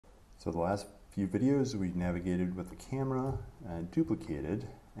So the last few videos we navigated with the camera and duplicated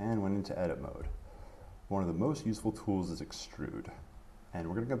and went into edit mode. One of the most useful tools is extrude, and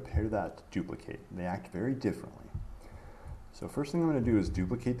we're going to compare that to duplicate. They act very differently. So first thing I'm going to do is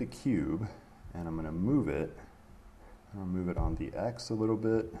duplicate the cube, and I'm going to move it. I'll move it on the X a little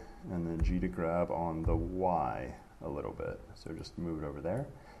bit, and then G to grab on the Y a little bit. So just move it over there.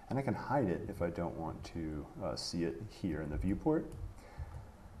 And I can hide it if I don't want to see it here in the viewport.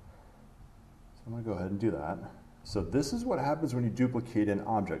 So I'm going to go ahead and do that. So this is what happens when you duplicate in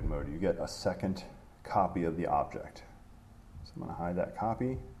object mode. You get a second copy of the object. So I'm going to hide that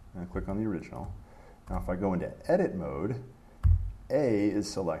copy and click on the original. Now if I go into edit mode, A is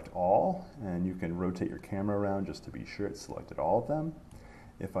select all, and you can rotate your camera around just to be sure it's selected all of them.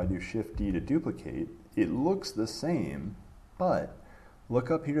 If I do Shift D to duplicate, it looks the same, but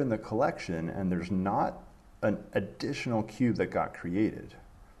look up here in the collection and there's not an additional cube that got created.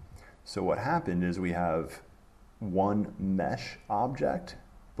 So what happened is we have one mesh object,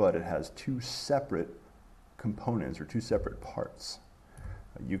 but it has two separate components or two separate parts.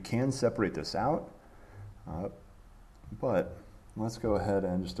 You can separate this out, but let's go ahead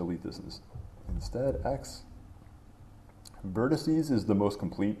and just delete this instead. X. Vertices is the most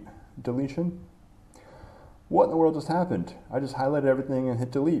complete deletion. What in the world just happened? I just highlighted everything and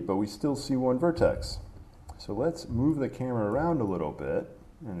hit delete, but we still see one vertex. So let's move the camera around a little bit.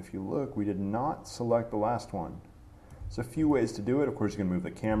 And if you look, we did not select the last one. There's a few ways to do it. Of course, you can move the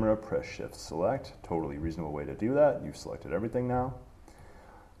camera, press Shift Select. Totally reasonable way to do that. You've selected everything now.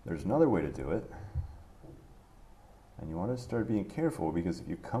 There's another way to do it. And you want to start being careful, because if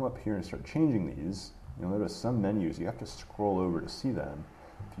you come up here and start changing these, you'll notice some menus, you have to scroll over to see them.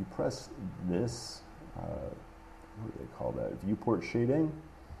 If you press this, what do they call that? Viewport shading.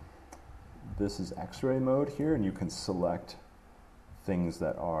 This is X-ray mode here, and you can select things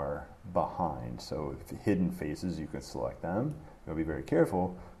that are behind. So if hidden faces, you can select them. You'll be very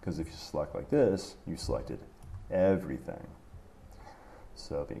careful, because if you select like this, you selected everything.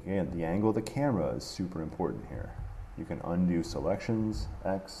 So again, the angle of the camera is super important here. You can undo selections,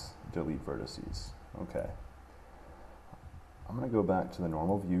 X, delete vertices. Okay. I'm going to go back to the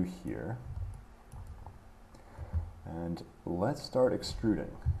normal view here. And let's start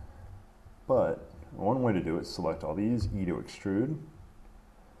extruding. But one way to do it is select all these, E to extrude.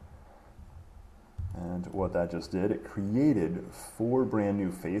 And what that just did, it created 4 brand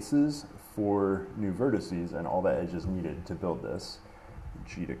new faces, 4 new vertices, and all the edges needed to build this.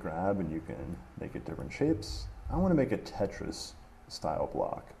 G to grab, and you can make it different shapes. I want to make a Tetris style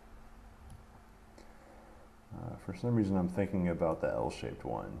block. For some reason I'm thinking about the L-shaped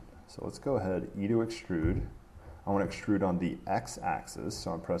one. So let's go ahead, E to extrude. I want to extrude on the X-axis,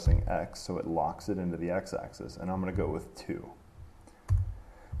 so I'm pressing X so it locks it into the X-axis, and I'm going to go with 2.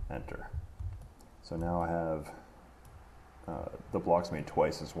 Enter. So now I have the blocks made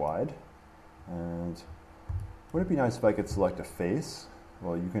twice as wide. And wouldn't it be nice if I could select a face?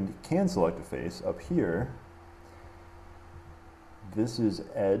 Well, you can select a face up here. This is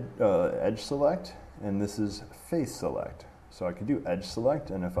edge select, and this is face select. So I could do edge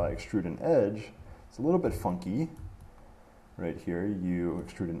select, and if I extrude an edge, it's a little bit funky. Right here, you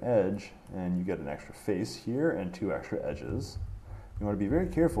extrude an edge, and you get an extra face here and 2 extra edges. You want to be very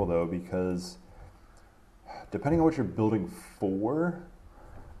careful, though, because depending on what you're building for,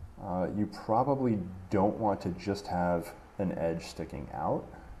 you probably don't want to just have an edge sticking out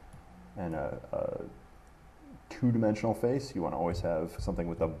and a 2-dimensional face. You want to always have something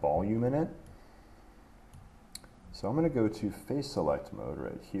with a volume in it. So I'm going to go to face select mode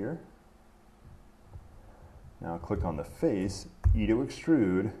right here. Now click on the face, E to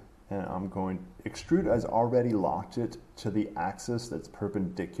extrude, and I'm going to extrude as already locked it to the axis that's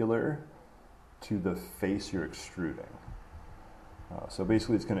perpendicular to the face you're extruding. So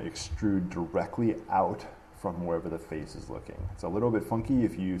basically it's going to extrude directly out from wherever the face is looking. It's a little bit funky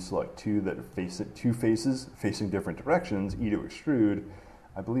if you select 2 faces facing different directions, E to extrude.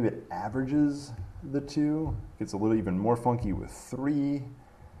 I believe it averages the 2. It gets a little even more funky with 3.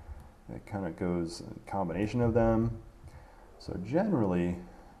 It kind of goes a combination of them. So generally,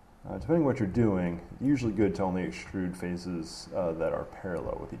 depending on what you're doing, it's usually good to only extrude faces that are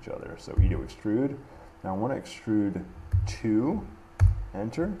parallel with each other. So E to extrude. Now I want to extrude 2,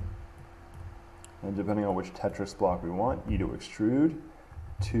 enter. And depending on which Tetris block we want, E to extrude,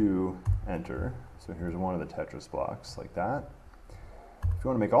 2, enter. So here's one of the Tetris blocks, like that. If you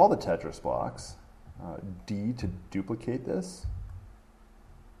want to make all the Tetris blocks, D to duplicate this.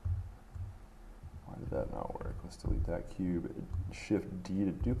 Why did that not work? Let's delete that cube. Shift D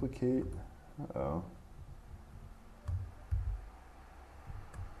to duplicate. Uh-oh.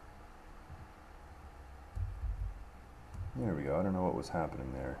 There we go. I don't know what was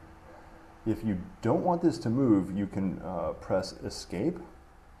happening there. If you don't want this to move, you can press escape,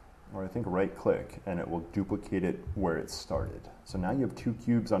 or I think right click, and it will duplicate it where it started. So now you have two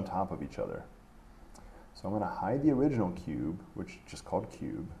cubes on top of each other. So I'm going to hide the original cube, which is just called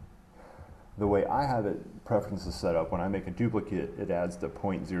cube. The way I have it preferences set up, when I make a duplicate, it adds the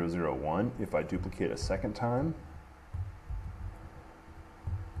 0.001. If I duplicate a second time,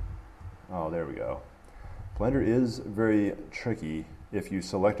 oh, there we go. Blender is very tricky. If you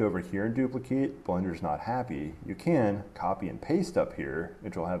select over here and duplicate, Blender's not happy. You can copy and paste up here,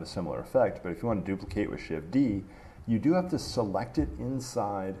 which will have a similar effect, but if you want to duplicate with Shift D, you do have to select it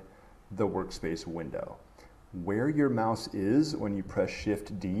inside the workspace window. Where your mouse is when you press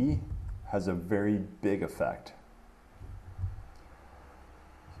Shift D has a very big effect.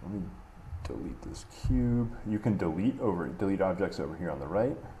 So let me delete this cube. You can delete objects over here on the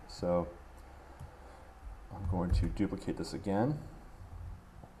right. So I'm going to duplicate this again.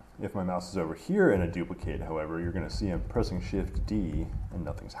 If my mouse is over here in a duplicate, however, you're going to see I'm pressing Shift D and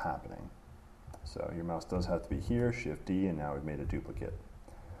nothing's happening. So your mouse does have to be here, Shift D, and now we've made a duplicate.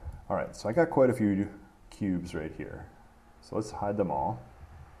 All right, so I got quite a few cubes right here. So let's hide them all.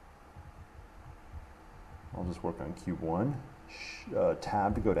 I'll just work on cube 1.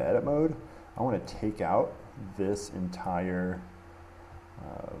 Tab to go to edit mode. I want to take out this entire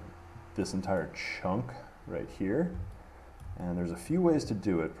chunk right here. And there's a few ways to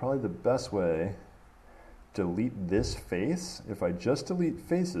do it. Probably the best way, delete this face. If I just delete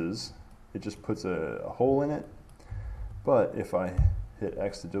faces, it just puts a hole in it. But if I hit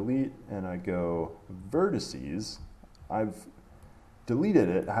X to delete and I go vertices, I've deleted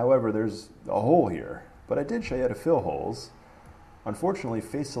it. However, there's a hole here. But I did show you how to fill holes. Unfortunately,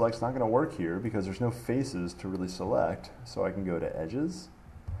 face select's not going to work here because there's no faces to really select. So I can go to edges,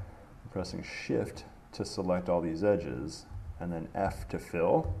 pressing Shift to select all these edges, and then F to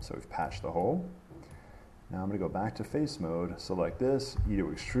fill, so we've patched the hole. Now I'm going to go back to face mode, select this, E to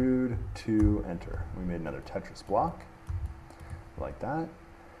extrude, 2, enter. We made another Tetris block, like that.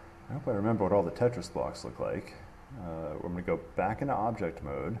 I hope I remember what all the Tetris blocks look like. I'm going to go back into object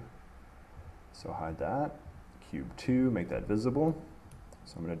mode, so hide that. Cube 2, make that visible.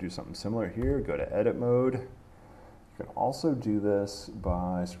 So I'm going to do something similar here, go to edit mode. You can also do this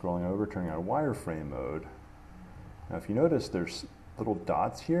by scrolling over, turning on wireframe mode. Now if you notice there's little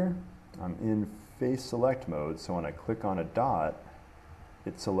dots here, I'm in face select mode, so when I click on a dot,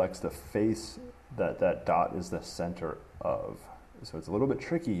 it selects the face that dot is the center of. So it's a little bit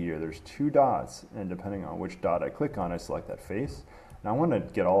tricky here. There's two dots, and depending on which dot I click on, I select that face. Now I want to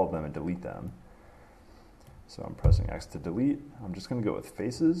get all of them and delete them. So I'm pressing X to delete. I'm just going to go with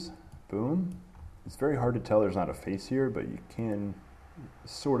faces. Boom. It's very hard to tell there's not a face here, but you can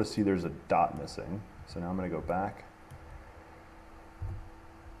sort of see there's a dot missing. So now I'm going to go back.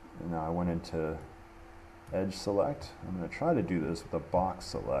 And now I went into edge select. I'm going to try to do this with a box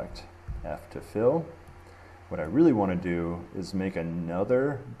select, F to fill. What I really want to do is make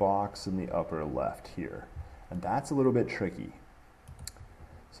another box in the upper left here. And that's a little bit tricky.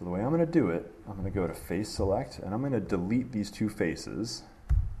 So the way I'm going to do it, I'm going to go to face select, and I'm going to delete these two faces.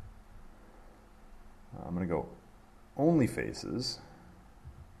 I'm going to go only faces.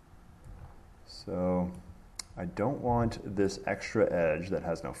 So I don't want this extra edge that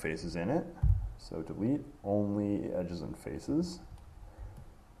has no faces in it. So delete only edges and faces.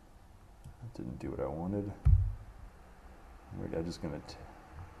 That didn't do what I wanted. Weird edge is going to...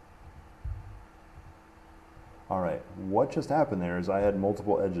 All right, what just happened there is I had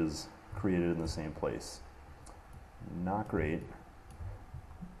multiple edges created in the same place. Not great.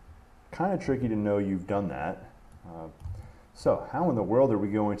 Kind of tricky to know you've done that. So how in the world are we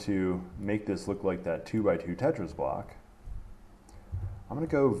going to make this look like that 2x2 Tetris block? I'm going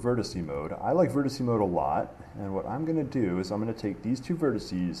to go vertice mode. I like vertice mode a lot, and what I'm going to do is I'm going to take these two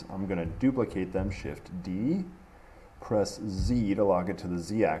vertices, I'm going to duplicate them, Shift D, press Z to lock it to the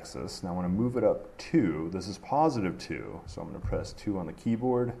Z axis. Now I want to move it up 2. This is positive 2, so I'm going to press 2 on the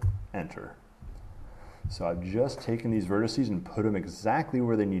keyboard, enter. So I've just taken these vertices and put them exactly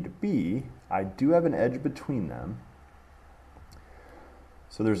where they need to be. I do have an edge between them.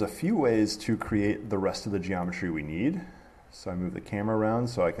 So there's a few ways to create the rest of the geometry we need. So I move the camera around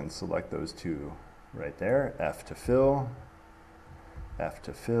so I can select those two right there. F to fill, F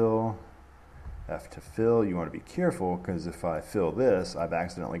to fill, F to fill. You want to be careful because if I fill this, I've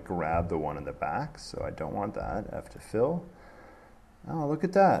accidentally grabbed the one in the back, so I don't want that. F to fill. Oh, look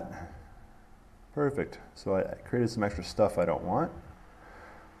at that. Perfect. So I created some extra stuff I don't want.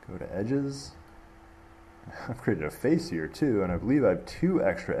 Go to edges. I've created a face here too, and I believe I have 2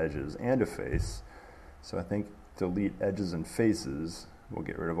 extra edges and a face. So I think delete edges and faces, we'll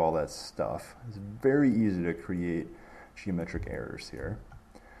get rid of all that stuff. It's very easy to create geometric errors here.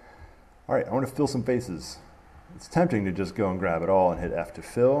 All right, I want to fill some faces. It's tempting to just go and grab it all and hit F to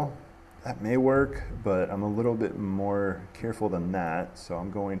fill. That may work, but I'm a little bit more careful than that. So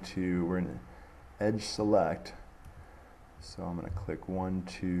I'm going to, we're in edge select. So I'm going to click 1,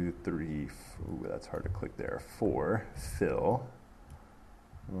 2, 3, ooh, that's hard to click there, 4, fill.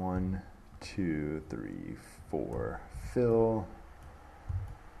 1, 2, 3, 4, fill.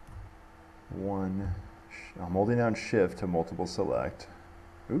 1, I'm holding down shift to multiple select.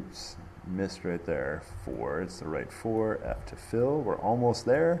 Oops, missed right there. 4, it's the right 4, F to fill. We're almost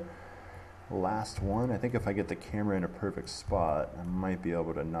there. Last one. I think if I get the camera in a perfect spot, I might be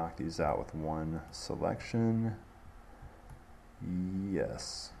able to knock these out with one selection.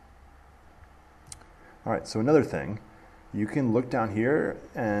 Yes. All right, so another thing, you can look down here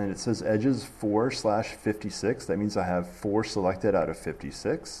and it says edges 4/56. That means I have 4 selected out of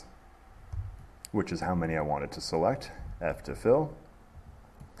 56, which is how many I wanted to select. F to fill.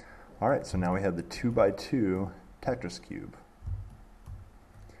 All right, so now we have the 2x2 Tetris cube.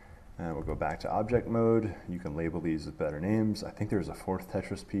 And we'll go back to object mode. You can label these with better names. I think there's a 4th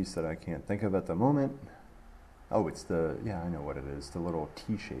Tetris piece that I can't think of at the moment. Oh, it's the, yeah, I know what it is, the little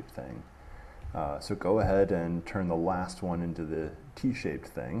T-shaped thing. So go ahead and turn the last one into the T-shaped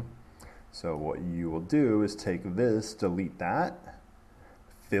thing. So what you will do is take this, delete that,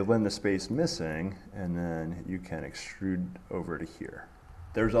 fill in the space missing, and then you can extrude over to here.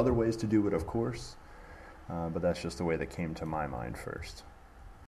 There's other ways to do it, of course, but that's just the way that came to my mind first.